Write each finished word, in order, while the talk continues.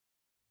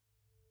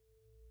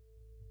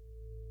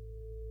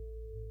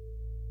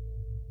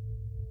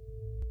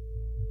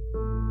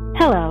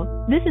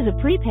this is a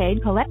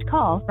prepaid collect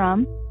call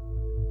from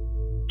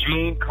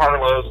Gene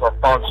Carlos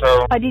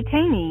Alfonso, a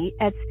detainee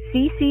at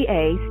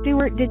CCA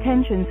Stewart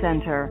Detention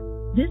Center.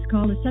 This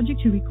call is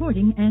subject to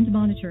recording and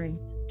monitoring.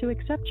 To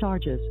accept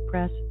charges,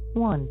 press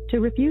 1.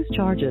 To refuse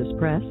charges,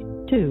 press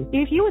 2.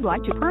 If you would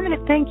like to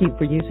thank you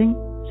for using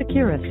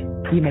Securus.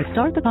 You may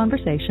start the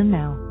conversation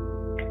now.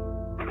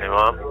 Hey,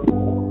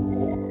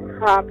 Mom.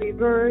 Happy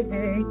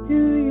birthday to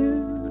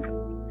you.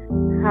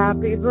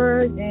 Happy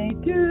birthday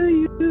to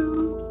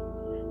you.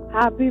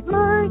 Happy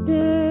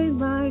birthday,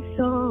 my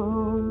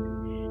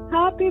son.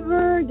 Happy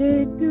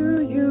birthday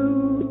to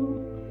you.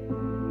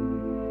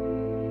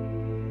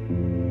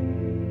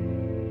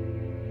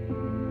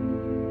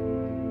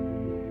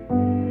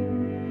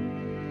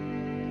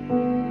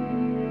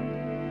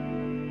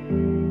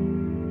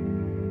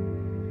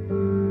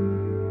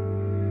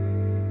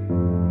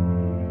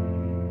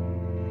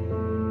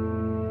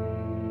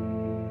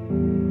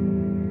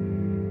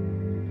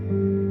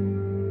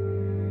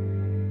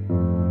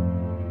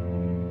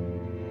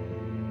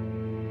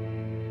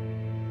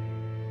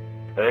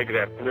 Hey, good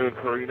afternoon,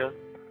 Karina.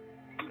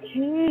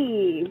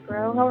 Hey,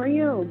 bro, how are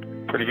you?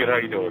 Pretty good. How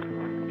you doing?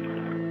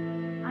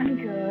 I'm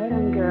good.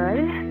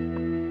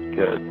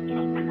 Good.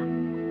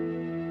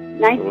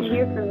 Nice to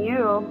hear from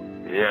you.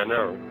 Yeah, I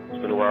know.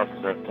 It's been a while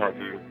since I've talked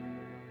to you.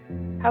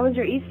 How was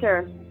your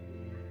Easter?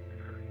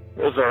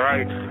 It was all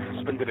right.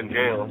 Spent it in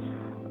jail.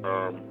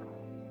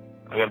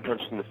 I got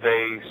punched in the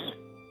face.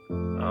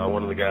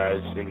 One of the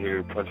guys in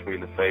here punched me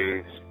in the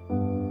face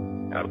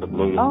out of the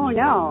blue. Oh,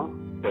 no.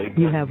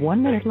 You have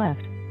 1 minute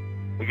left.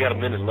 We got a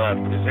minute left.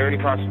 Is there any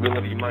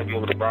possibility you might be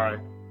able to buy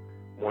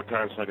more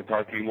time so I can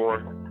talk to you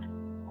more?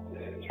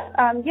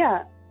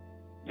 Yeah.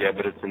 Yeah,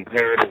 but it's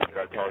imperative that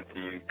I talk to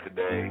you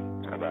today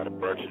about a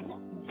bunch of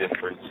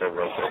different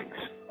several things.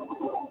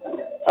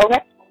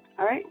 Okay.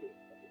 All right.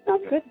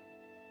 Sounds good.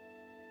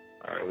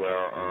 All right.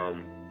 Well,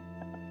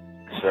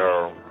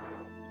 so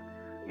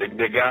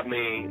they got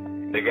me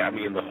in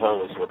the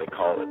hole is what they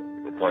call it.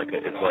 It's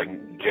like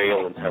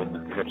jail and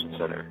detention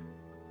center.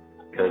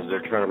 Because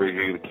they're trying to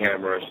review the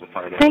cameras to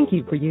find out. Thank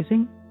you for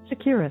using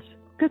Securus.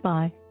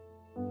 Goodbye.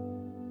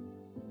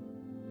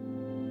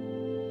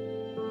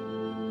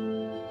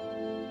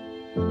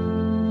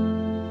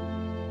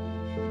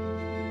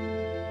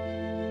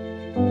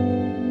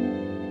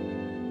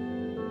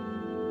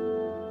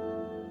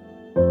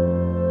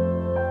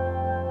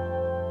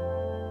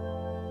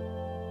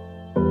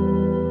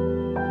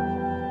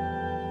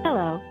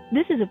 Hello,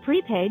 this is a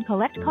prepaid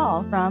collect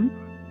call from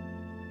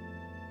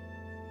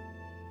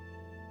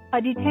a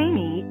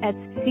detainee at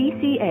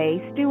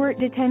CCA Stewart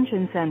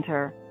Detention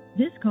Center.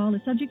 This call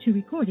is subject to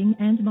recording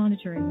and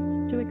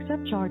monitoring. To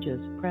accept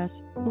charges, press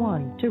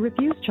 1. To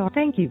refuse charge,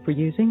 thank you for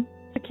using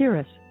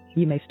Securus.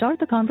 You may start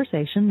the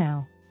conversation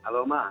now.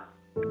 Hello, ma.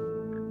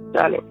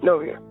 Dale,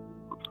 novio.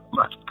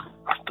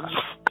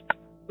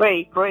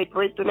 Pray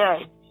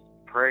tonight.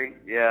 Pray?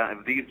 Yeah,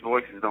 if these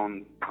voices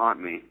don't haunt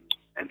me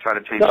and try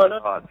to change my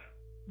thoughts,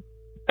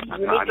 I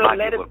might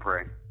be able to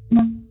pray.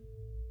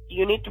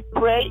 You need to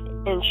pray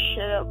and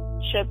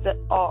shut that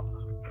off.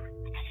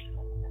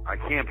 I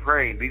can't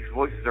pray. These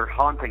voices are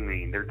haunting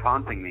me. They're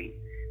taunting me.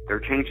 They're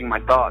changing my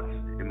thoughts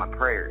and my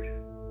prayers.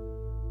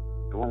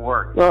 It won't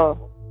work.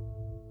 No.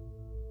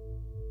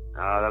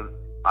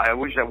 I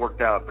wish that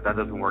worked out, but that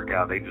doesn't work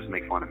out. They just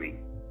make fun of me.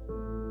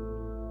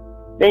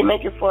 They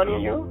make it fun of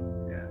you?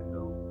 Yeah,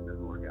 so it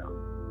doesn't work out.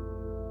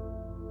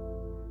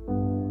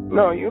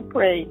 No, you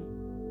pray.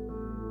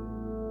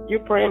 You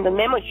pray in the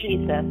name of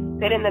Jesus.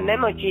 Say in the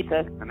name of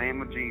Jesus. In the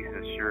name of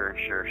Jesus, sure.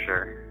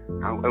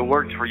 It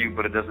works for you,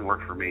 but it doesn't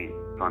work for me.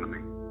 It's fun of me.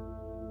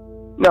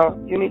 No,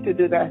 you need to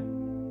do that.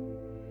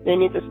 They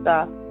need to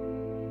stop.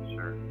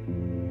 Sure.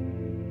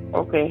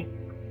 Okay.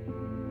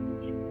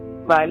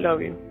 Bye,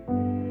 love you.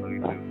 Love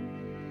you too.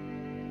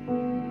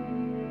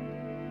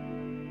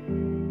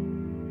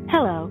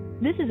 Hello,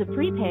 this is a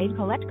prepaid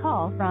collect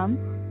call from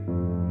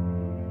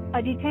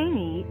a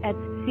detainee at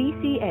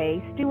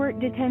CCA Stewart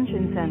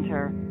Detention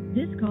Center.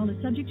 This call is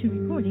subject to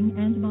recording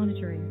and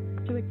monitoring.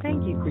 To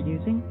thank you for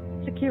using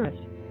Securus.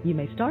 You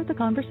may start the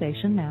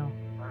conversation now.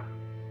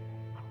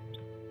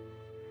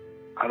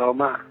 Aló,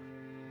 ma.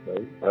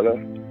 Sí, aló.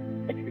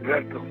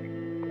 Gilberto.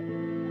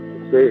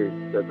 Sí,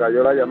 se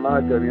cayó la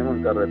llamada que vino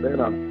en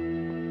carretera.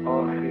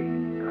 Oh, sí,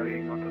 está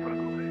bien, no te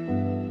preocupes.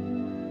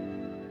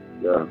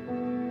 Ya.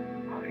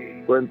 Sí.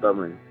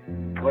 Cuéntame.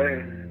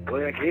 Pues,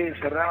 estoy aquí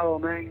encerrado,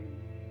 men.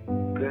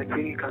 Estoy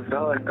aquí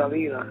cansado de esta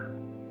vida.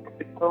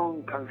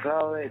 Estoy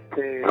cansado de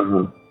este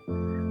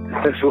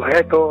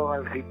sujeto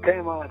al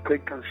sistema. Estoy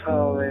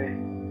cansado de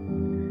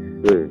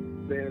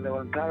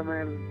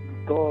levantarme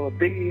todos los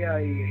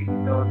días y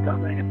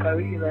levantarme en esta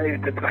vida y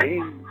este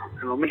trajín,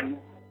 lo mismo.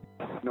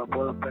 No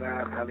puedo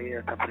esperar a salir de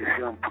esta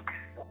prisión porque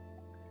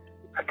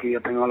aquí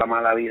yo tengo la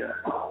mala vida.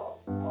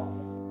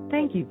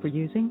 Thank you for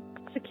using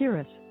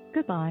Securus.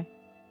 Goodbye.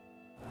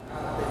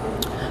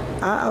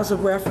 I also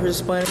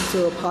responding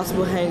to a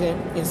possible hanging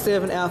in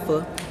 7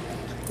 Alpha.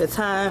 The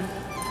time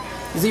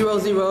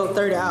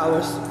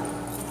 00:30.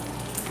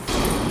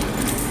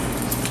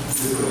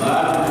 I'm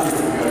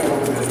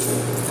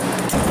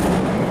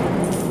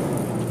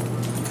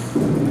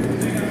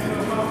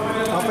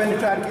finna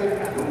try to get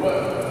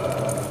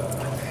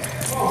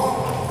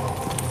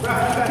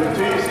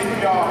continue to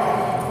see y'all.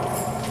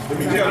 Let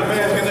me tell the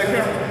fans get that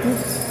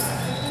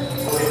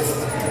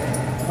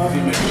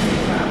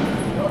camera.